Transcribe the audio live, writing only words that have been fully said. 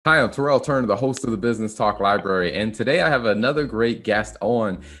Hi, I'm Terrell Turner, the host of the Business Talk Library, and today I have another great guest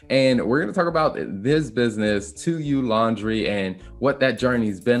on, and we're going to talk about this business, 2U Laundry, and what that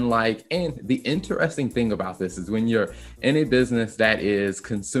journey's been like. And the interesting thing about this is when you're in a business that is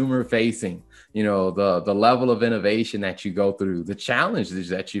consumer facing, the level of innovation that you go through, the challenges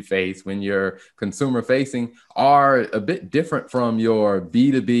that you face when you're consumer facing are a bit different from your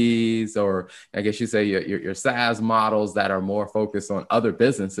B2Bs, or I guess you say your SaaS models that are more focused on other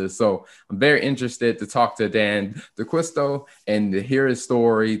businesses. So I'm very interested to talk to Dan DeQuisto and to hear his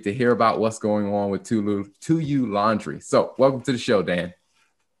story, to hear about what's going on with 2U Laundry. So welcome to the show, Dan.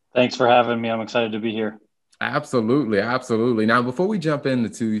 Thanks for having me. I'm excited to be here. Absolutely, absolutely. Now, before we jump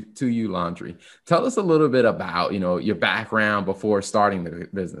into to you laundry, tell us a little bit about your background before starting the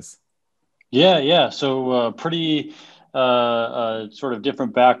business. Yeah. So pretty sort of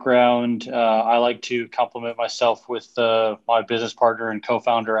different background. I like to compliment myself with my business partner and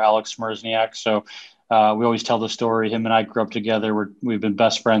co-founder Alex Smerzniak. So we always tell the story. Him and I grew up together. We've been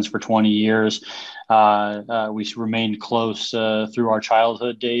best friends for 20 years. We remained close through our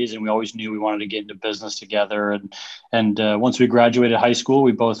childhood days, and we always knew we wanted to get into business together. And once we graduated high school,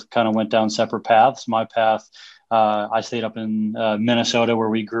 we both kind of went down separate paths. My path. I stayed up in Minnesota where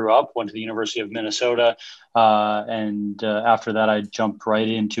we grew up, went to the University of Minnesota. And after that, I jumped right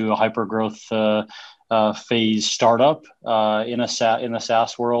into a hyper growth phase startup in the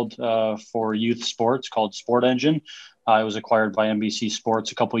SaaS world for youth sports called Sport Engine. It was acquired by NBC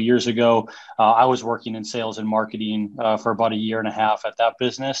Sports a couple of years ago. I was working in sales and marketing for about a year and a half at that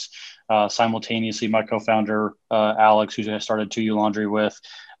business. Simultaneously, my co-founder Alex, who I started 2U Laundry with,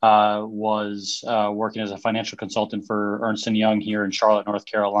 was working as a financial consultant for Ernst and Young here in Charlotte, North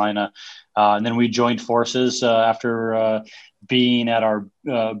Carolina. And then we joined forces after being at our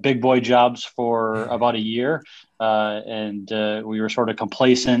big boy jobs for about a year. And we were sort of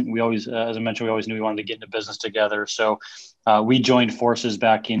complacent. We always, as I mentioned, we always knew we wanted to get into business together. So we joined forces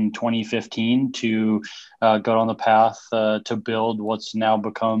back in 2015 to go down the path to build what's now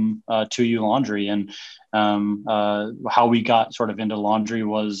become 2U Laundry. And how we got sort of into laundry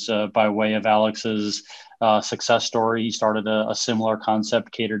was by way of Alex's success story. He started a similar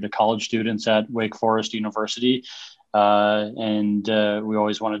concept catered to college students at Wake Forest University. And we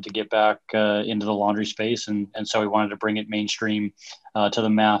always wanted to get back into the laundry space. And so we wanted to bring it mainstream to the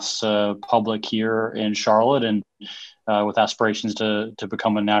mass public here in Charlotte, and with aspirations to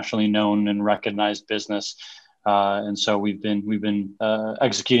become a nationally known and recognized business. And so we've been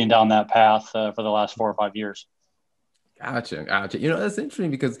executing down that path for the last 4 or 5 years. Gotcha, gotcha. That's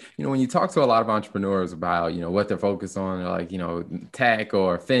interesting because, when you talk to a lot of entrepreneurs about, what they're focused on, like, tech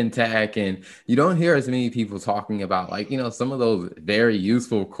or fintech, and you don't hear as many people talking about like, some of those very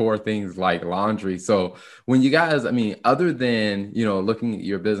useful core things like laundry. So when you guys, other than, looking at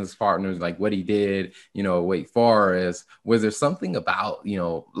your business partners, like what he did, Wake Forest, was there something about,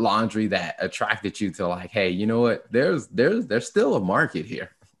 laundry that attracted you to like, hey, you know what, there's still a market here.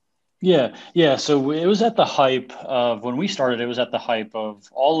 Yeah. So it was at the hype of when we started. It was at the hype of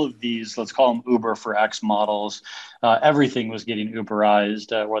all of these. Let's call them Uber for X models. Everything was getting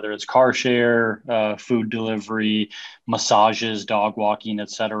Uberized, whether it's car share, food delivery, massages, dog walking,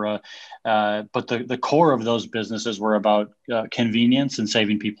 etc. But the core of those businesses were about convenience and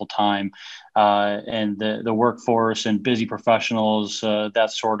saving people time. And the workforce and busy professionals,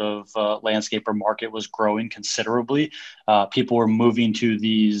 that sort of landscape or market was growing considerably. People were moving to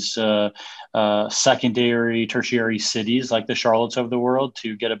these secondary, tertiary cities like the Charlottes of the world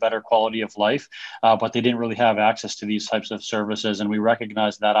to get a better quality of life, but they didn't really have access to these types of services. And we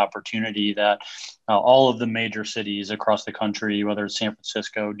recognized that opportunity that all of the major cities across the country, whether it's San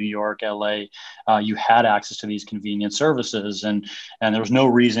Francisco, New York, LA, you had access to these convenient services, and there was no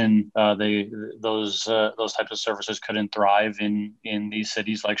reason those types of services couldn't thrive in these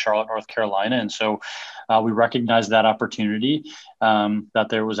cities like Charlotte, North Carolina. And so we recognized that opportunity, that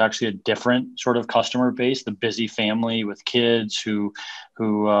there was actually a different sort of customer base, the busy family with kids who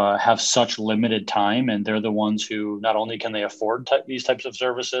have such limited time, and they're the ones who not only can they afford these types of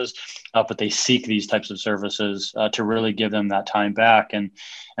services, but they seek these types of services to really give them that time back. And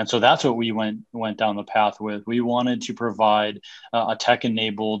so that's what we went down the path with. We wanted to provide a tech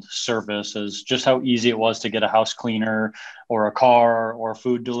enabled service, as just how easy it was to get a house cleaner or a car or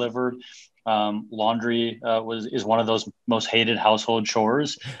food delivered. Laundry is one of those most hated household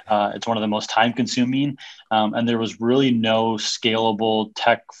chores. It's one of the most time consuming, and there was really no scalable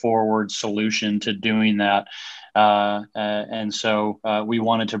tech forward solution to doing that. And so we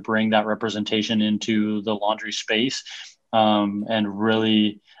wanted to bring that representation into the laundry space. and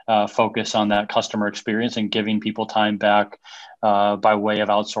really focus on that customer experience and giving people time back by way of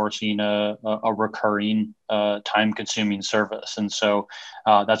outsourcing a recurring time-consuming service. And so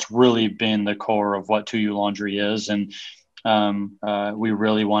that's really been the core of what 2U Laundry is. And we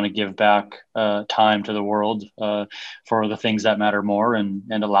really want to give back time to the world for the things that matter more, and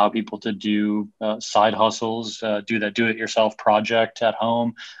allow people to do side hustles, do that do-it-yourself project at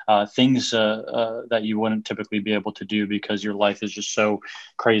home, things that you wouldn't typically be able to do because your life is just so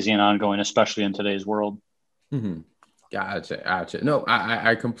crazy and ongoing, especially in today's world. Mm-hmm. Gotcha. No,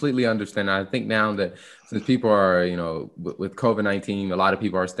 I completely understand. I think now that since people are, with COVID-19, a lot of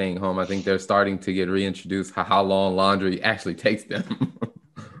people are staying home. I think they're starting to get reintroduced how long laundry actually takes them.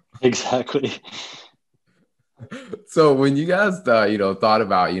 Exactly. So when you guys, thought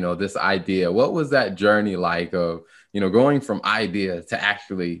about, this idea, what was that journey like of, going from idea to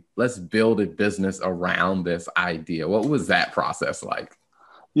actually let's build a business around this idea? What was that process like?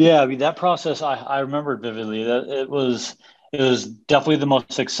 Yeah, I mean that process I remember vividly. That it was definitely the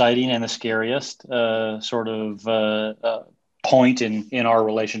most exciting and the scariest sort of point in our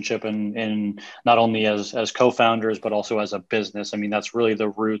relationship, and in not only as co-founders but also as a business. I mean, that's really the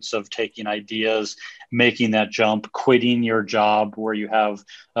roots of taking ideas, making that jump, quitting your job where you have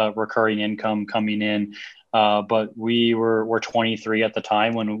recurring income coming in. But were 23 at the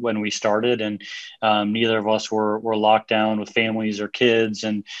time when we started, and neither of us were locked down with families or kids,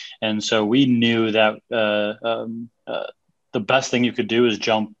 and so we knew that the best thing you could do is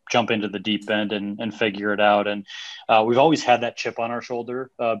jump into the deep end and figure it out. And we've always had that chip on our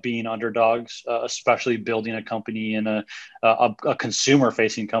shoulder, being underdogs, especially building a company in a consumer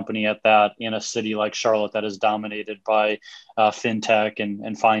facing company at that, in a city like Charlotte that is dominated by fintech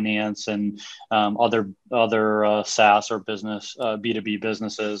and finance and other SaaS or business B2B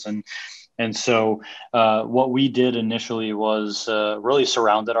businesses. And so what we did initially was really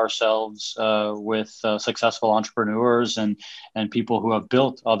surrounded ourselves with successful entrepreneurs and people who have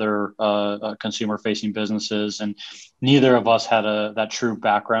built other consumer-facing businesses. And neither of us had that true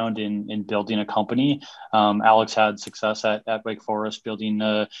background in building a company. Alex had success at Wake Forest building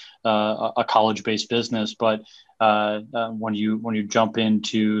a college-based business, but when you jump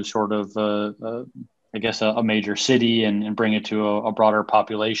into sort of I guess a major city and bring it to a broader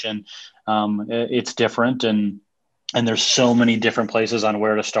population, it's different, and there's so many different places on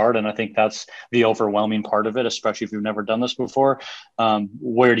where to start. And I think that's the overwhelming part of it, especially if you've never done this before.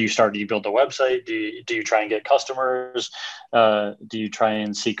 Where do you start? Do you build a website? Do you try and get customers? Do you try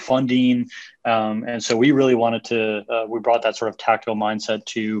and seek funding? And so we really wanted to, we brought that sort of tactical mindset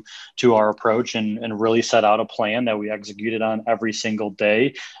to our approach, and really set out a plan that we executed on every single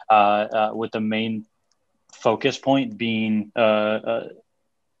day, with the main focus point being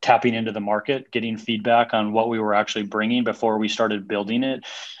tapping into the market, getting feedback on what we were actually bringing before we started building it,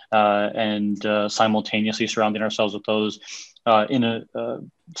 and simultaneously surrounding ourselves with those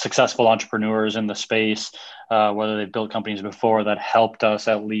successful entrepreneurs in the space, whether they've built companies before, that helped us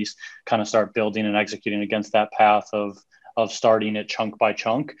at least kind of start building and executing against that path of starting it chunk by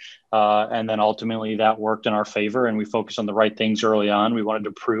chunk. And then ultimately that worked in our favor, and we focused on the right things early on. We wanted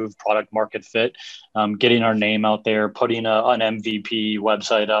to prove product market fit, getting our name out there, putting an MVP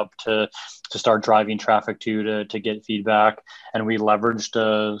website up to start driving traffic to get feedback. And we leveraged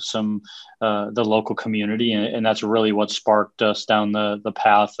the local community. And that's really what sparked us down the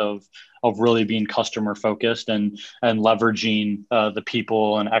path of really being customer focused and leveraging the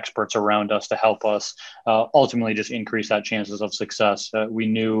people and experts around us to help us ultimately just increase that chances of success. We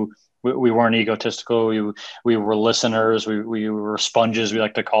knew we weren't egotistical. We were listeners. We were sponges, we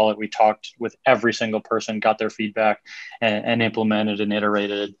like to call it. We talked with every single person, got their feedback, and implemented and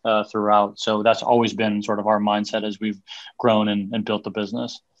iterated throughout. So that's always been sort of our mindset as we've grown and built the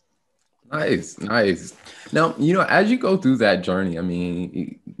business. Nice. Now, as you go through that journey, I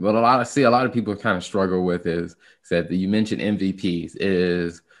mean, what a lot of people kind of struggle with is that you mentioned MVPs,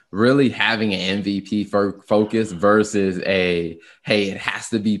 is really having an MVP focus versus hey, it has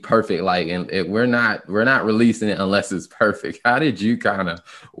to be perfect. Like, and we're not releasing it unless it's perfect. How did you kind of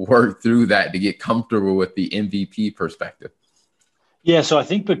work through that to get comfortable with the MVP perspective? Yeah, so I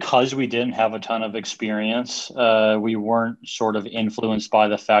think because we didn't have a ton of experience, we weren't sort of influenced by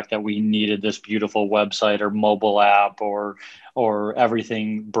the fact that we needed this beautiful website or mobile app or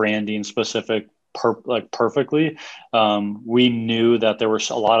everything branding specific perfectly. We knew that there were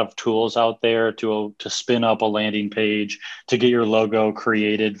a lot of tools out there to spin up a landing page, to get your logo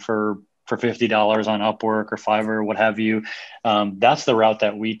created for for $50 on Upwork or Fiverr, what have you. That's the route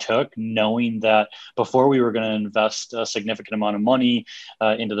that we took, knowing that before we were going to invest a significant amount of money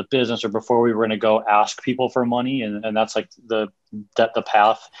into the business, or before we were going to go ask people for money, and that's like the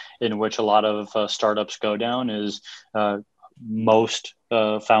path in which a lot of startups go down is most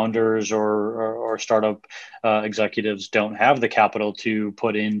founders or startup executives don't have the capital to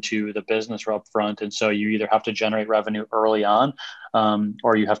put into the business up front. And so you either have to generate revenue early on,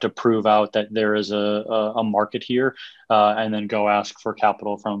 or you have to prove out that there is a market here, and then go ask for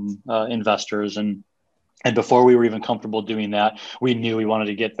capital from investors. And before we were even comfortable doing that, we knew we wanted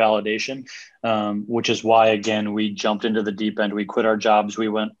to get validation, which is why, again, we jumped into the deep end. We quit our jobs. We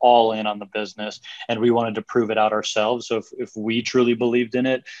went all in on the business, and we wanted to prove it out ourselves. So if we truly believed in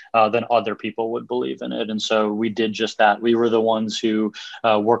it, then other people would believe in it. And so we did just that. We were the ones who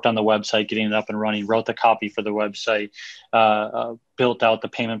worked on the website, getting it up and running, wrote the copy for the website, built out the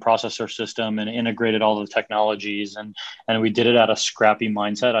payment processor system, and integrated all the technologies. And we did it at a scrappy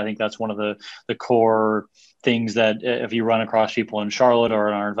mindset. I think that's one of the core things that if you run across people in Charlotte or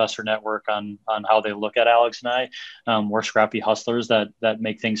in our investor network on how they look at Alex and I, we're scrappy hustlers that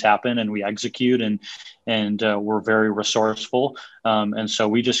make things happen, and we execute, and we're very resourceful. And so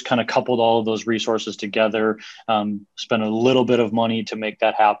we just kind of coupled all of those resources together, spent a little bit of money to make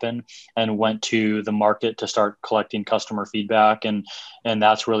that happen, and went to the market to start collecting customer feedback. And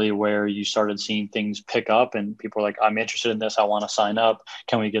that's really where you started seeing things pick up, and people were like, I'm interested in this. I want to sign up.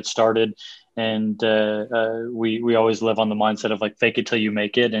 Can we get started? And we always live on the mindset of like fake it till you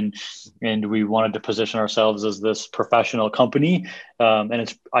make it, and we wanted to position ourselves as this professional company,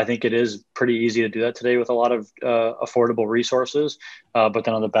 and I think it is pretty easy to do that today with a lot of affordable resources, but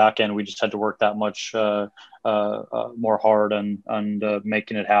then on the back end we just had to work that much more hard on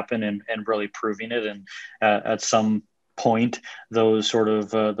making it happen, and really proving it. And at some point, those sort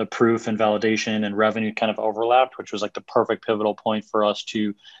of the proof and validation and revenue kind of overlapped, which was like the perfect pivotal point for us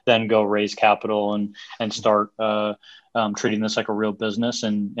to then go raise capital and start treating this like a real business,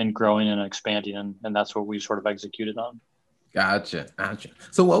 and growing and expanding. And that's what we sort of executed on. Gotcha.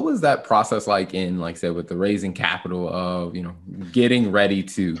 So what was that process like in, like I said, with the raising capital of, getting ready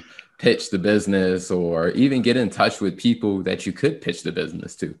to pitch the business, or even get in touch with people that you could pitch the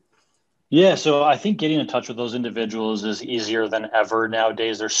business to? Yeah, so I think getting in touch with those individuals is easier than ever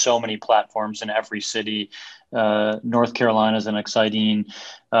nowadays. There's so many platforms in every city. North Carolina is an exciting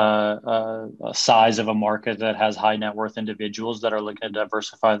size of a market that has high net worth individuals that are looking to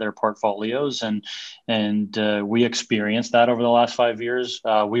diversify their portfolios, and we experienced that over the last 5 years.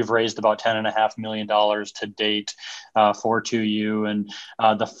 We've raised about $10.5 million to date for 2U, and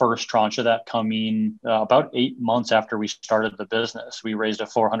the first tranche of that coming about 8 months after we started the business. We raised a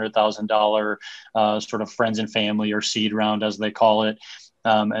 $400,000 sort of friends and family, or seed round as they call it.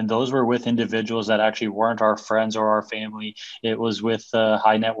 And those were with individuals that actually weren't our friends or our family. It was with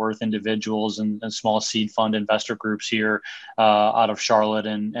high net worth individuals and small seed fund investor groups here out of Charlotte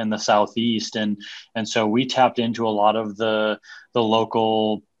and the Southeast. And so we tapped into a lot of the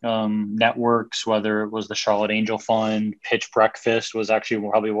local networks, whether it was the Charlotte Angel Fund. Pitch Breakfast was actually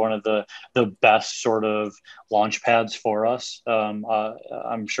probably one of the best sort of launch pads for us.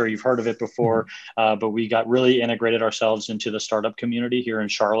 I'm sure you've heard of it before, but we got really integrated ourselves into the startup community here in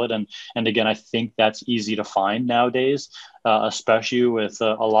Charlotte. And again, I think that's easy to find nowadays, especially with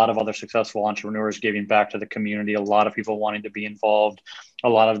a lot of other successful entrepreneurs giving back to the community, a lot of people wanting to be involved. A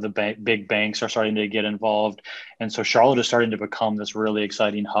lot of the big banks are starting to get involved. And so Charlotte is starting to become this really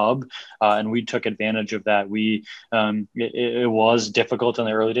exciting hub. And we took advantage of that. It was difficult in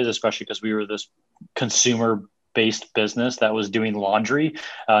the early days, especially because we were this consumer-based business that was doing laundry.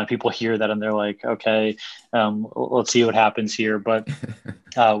 People hear that and they're like, okay, let's see what happens here. But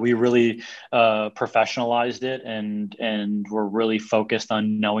we really professionalized it, and we're really focused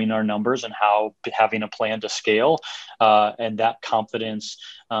on knowing our numbers and how having a plan to scale. And that confidence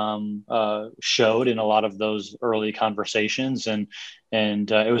showed in a lot of those early conversations. And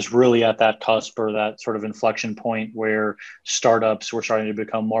it was really at that cusp, or that sort of inflection point, where startups were starting to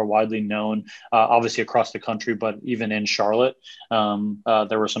become more widely known, obviously across the country, but even in Charlotte.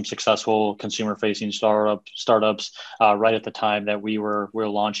 There were some successful consumer-facing startups right at the time that we were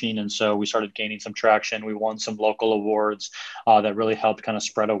launching. And so we started gaining some traction. We won some local awards that really helped kind of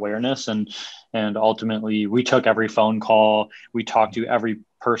spread awareness. And ultimately, we took every phone call. We talked to every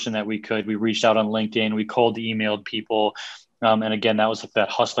person that we could. We reached out on LinkedIn. We cold emailed people. And again, that was that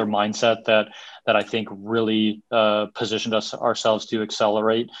hustler mindset that I think really positioned ourselves to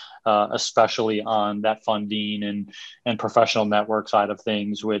accelerate, especially on that funding and professional network side of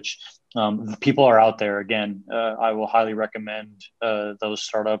things, which The people are out there. Again, I will highly recommend those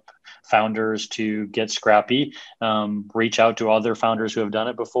startup founders to get scrappy, reach out to other founders who have done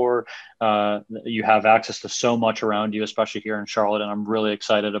it before. You have access to so much around you, especially here in Charlotte, and I'm really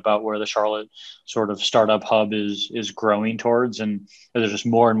excited about where the Charlotte sort of startup hub is growing towards, and there's just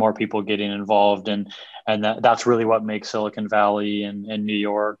more and more people getting involved, and that's really what makes Silicon Valley and New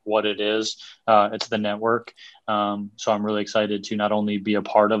York what it is. It's the network. So I'm really excited to not only be a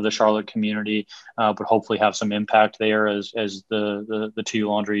part of the Charlotte community, but hopefully have some impact there as the To You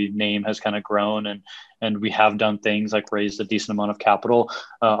Laundry name has kind of grown, and we have done things like raised a decent amount of capital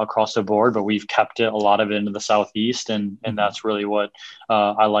across the board, but we've kept it a lot of it into the Southeast, and that's really what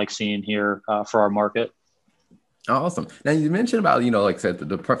I like seeing here for our market. Awesome. Now you mentioned about, like I said,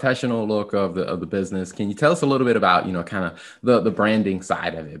 the professional look of the business. Can you tell us a little bit about, kind of the branding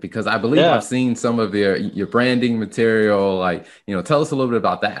side of it? Because I believe I've Yeah. seen some of your branding material. Like, tell us a little bit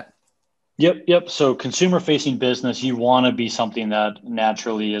about that. Yep. So consumer facing business, you want to be something that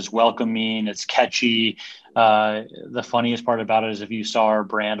naturally is welcoming, it's catchy. The funniest part about it is if you saw our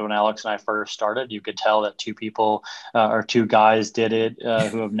brand when Alex and I first started, you could tell that two people or two guys did it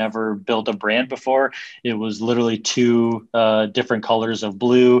who have never built a brand before. It was literally two different colors of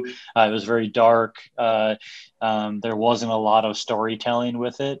blue. It was very dark. There wasn't a lot of storytelling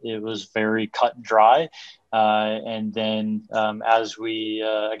with it. It was very cut and dry. And then as we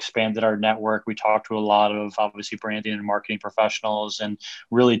expanded our network, we talked to a lot of obviously branding and marketing professionals and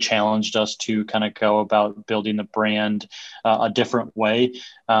really challenged us to kind of go about building the brand a different way.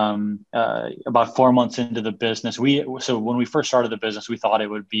 About 4 months into the business, so when we first started the business, we thought it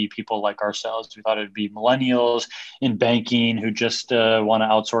would be people like ourselves. We thought it would be millennials in banking who just want to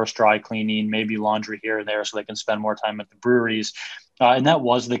outsource dry cleaning, maybe laundry here and there so they can spend more time at the breweries. And that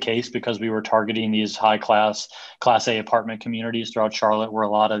was the case because we were targeting these class A apartment communities throughout Charlotte, where a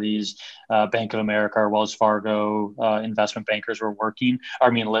lot of these Bank of America or Wells Fargo investment bankers were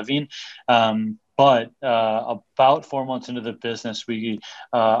living. But about 4 months into the business,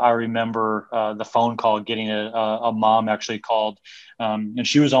 I remember the phone call, getting a mom actually called, and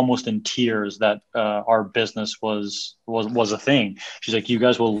she was almost in tears that our business was a thing. She's like, "You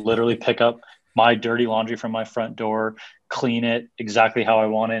guys will literally pick up my dirty laundry from my front door, clean it exactly how I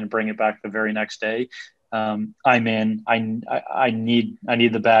want it, and bring it back the very next day. I'm in. I need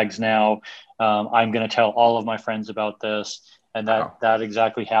the bags now. I'm going to tell all of my friends about this." And Wow. that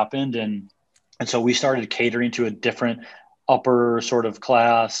exactly happened. And so we started catering to a different upper sort of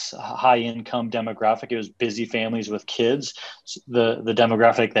class, high income demographic. It was busy families with kids, the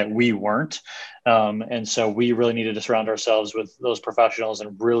demographic that we weren't. And so we really needed to surround ourselves with those professionals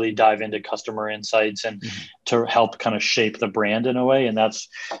and really dive into customer insights and to help kind of shape the brand in a way. And that's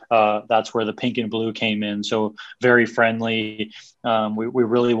where the pink and blue came in. So very friendly. We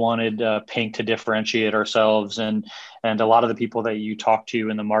really wanted pink to differentiate ourselves, and a lot of the people that you talk to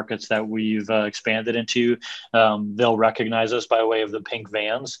in the markets that we've expanded into, they'll recognize us by way of the pink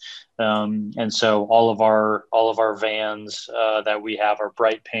vans. And so all of our vans that we have are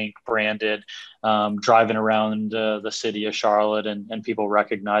bright pink branded, driving around the city of Charlotte, and people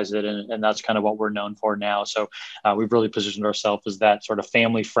recognize it. And that's kind of what we're known for now. So we've really positioned ourselves as that sort of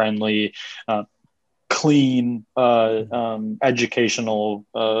family friendly, clean, educational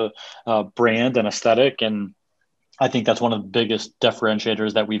brand and aesthetic. And I think that's one of the biggest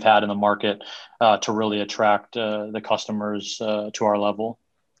differentiators that we've had in the market to really attract the customers to our level.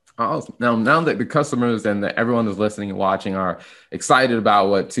 Awesome. Now that the customers and everyone that's listening and watching are excited about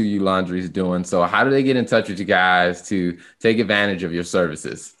what To You Laundry is doing, so how do they get in touch with you guys to take advantage of your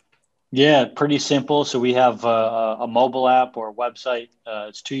services? Yeah, pretty simple. So we have a mobile app or a website.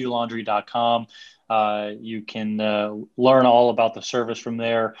 It's toyoulaundry.com. You can learn all about the service from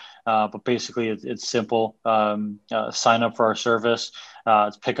there. But basically, it's simple. Sign up for our service.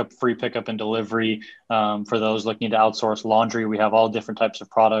 It's free pickup and delivery. For those looking to outsource laundry, we have all different types of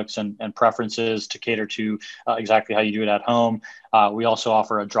products and preferences to cater to exactly how you do it at home. We also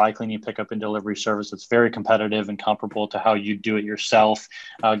offer a dry cleaning pickup and delivery service that's very competitive and comparable to how you do it yourself,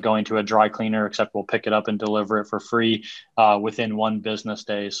 going to a dry cleaner, except we'll pick it up and deliver it for free within one business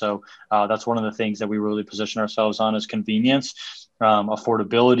day. So that's one of the things that we really position ourselves on, is convenience.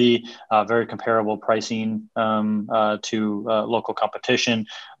 Affordability, very comparable pricing to local competition,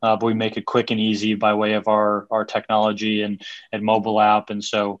 but we make it quick and easy by way of our technology and mobile app. And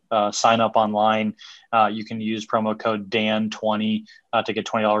so sign up online. You can use promo code DAN20 to get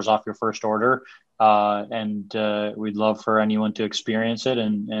 $20 off your first order. And we'd love for anyone to experience it.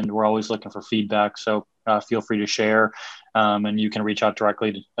 And we're always looking for feedback. So feel free to share. And you can reach out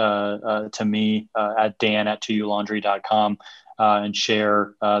directly to me at dan@2ulaundry.com and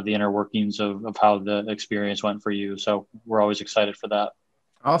share the inner workings of how the experience went for you. So we're always excited for that.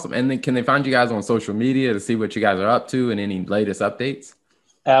 Awesome. And then can they find you guys on social media to see what you guys are up to and any latest updates?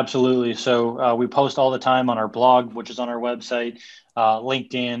 Absolutely. So we post all the time on our blog, which is on our website,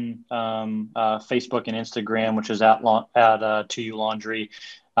 LinkedIn, Facebook, and Instagram, which is at 2U Laundry.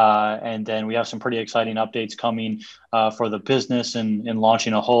 And then we have some pretty exciting updates coming for the business and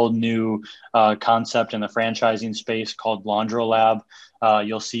launching a whole new concept in the franchising space called LaundroLab.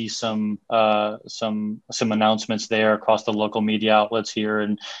 You'll see some announcements there across the local media outlets here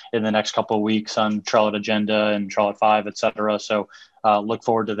in the next couple of weeks on Charlotte Agenda and Charlotte 5, et cetera. So look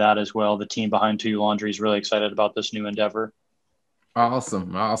forward to that as well. The team behind 2U Laundry is really excited about this new endeavor.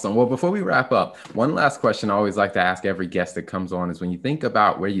 Awesome. Well, before we wrap up, one last question I always like to ask every guest that comes on is when you think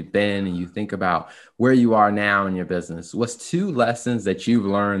about where you've been and you think about where you are now in your business, what's 2 lessons that you've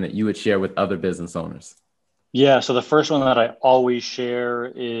learned that you would share with other business owners? Yeah. So the first one that I always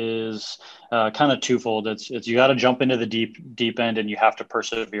share is kind of twofold. It's you got to jump into the deep end and you have to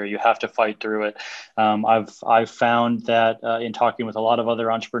persevere. You have to fight through it. I've found that in talking with a lot of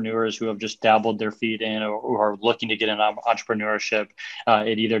other entrepreneurs who have just dabbled their feet in or who are looking to get into entrepreneurship,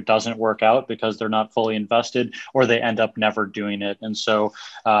 it either doesn't work out because they're not fully invested or they end up never doing it. And so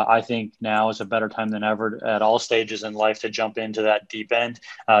I think now is a better time than ever at all stages in life to jump into that deep end,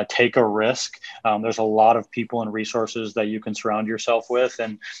 take a risk. There's a lot of people and resources that you can surround yourself with.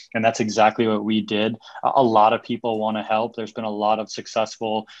 And that's exactly what we did. A lot of people want to help. There's been a lot of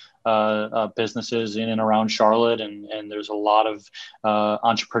successful businesses in and around Charlotte, and there's a lot of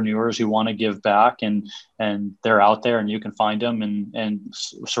entrepreneurs who want to give back, and they're out there, and you can find them and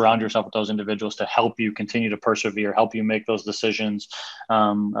surround yourself with those individuals to help you continue to persevere, help you make those decisions,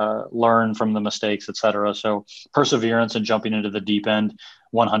 learn from the mistakes, et cetera. So perseverance and jumping into the deep end,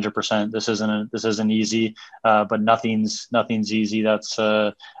 100%. This isn't easy, but nothing's easy. That's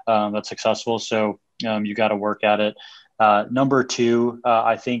successful. So you got to work at it. Number 2,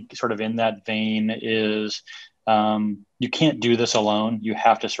 I think sort of in that vein is you can't do this alone. You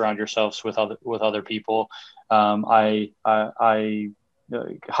have to surround yourselves with other people. I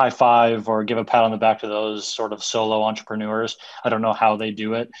high five or give a pat on the back to those sort of solo entrepreneurs. I don't know how they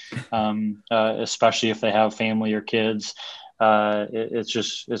do it, especially if they have family or kids.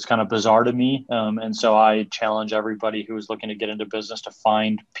 It's kind of bizarre to me. And so I challenge everybody who is looking to get into business to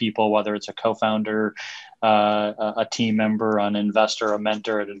find people, whether it's a co-founder, a team member, an investor, a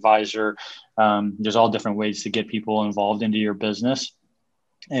mentor, an advisor. There's all different ways to get people involved into your business.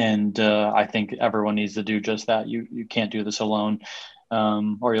 And I think everyone needs to do just that. You can't do this alone.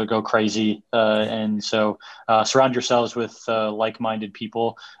 Or you'll go crazy. And so surround yourselves with like-minded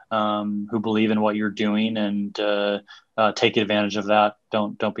people who believe in what you're doing, and take advantage of that.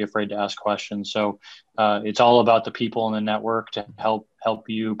 Don't be afraid to ask questions. So it's all about the people in the network to help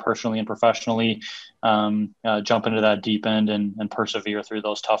you personally and professionally jump into that deep end and persevere through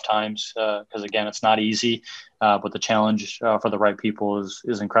those tough times. Because again, it's not easy, but the challenge for the right people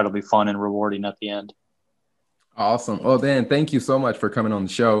is incredibly fun and rewarding at the end. Awesome. Well, Dan, thank you so much for coming on the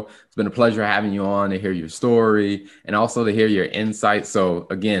show. It's been a pleasure having you on to hear your story and also to hear your insights. So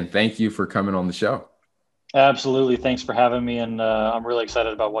again, thank you for coming on the show. Absolutely. Thanks for having me. And I'm really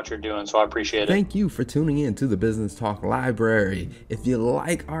excited about what you're doing. So I appreciate it. Thank you for tuning in to the Business Talk Library. If you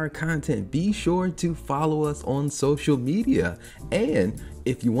like our content, be sure to follow us on social media. And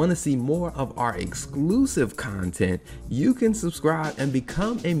if you want to see more of our exclusive content, you can subscribe and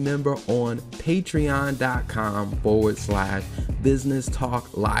become a member on patreon.com/Business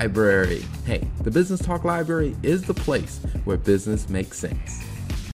Talk Library. Hey, the Business Talk Library is the place where business makes sense.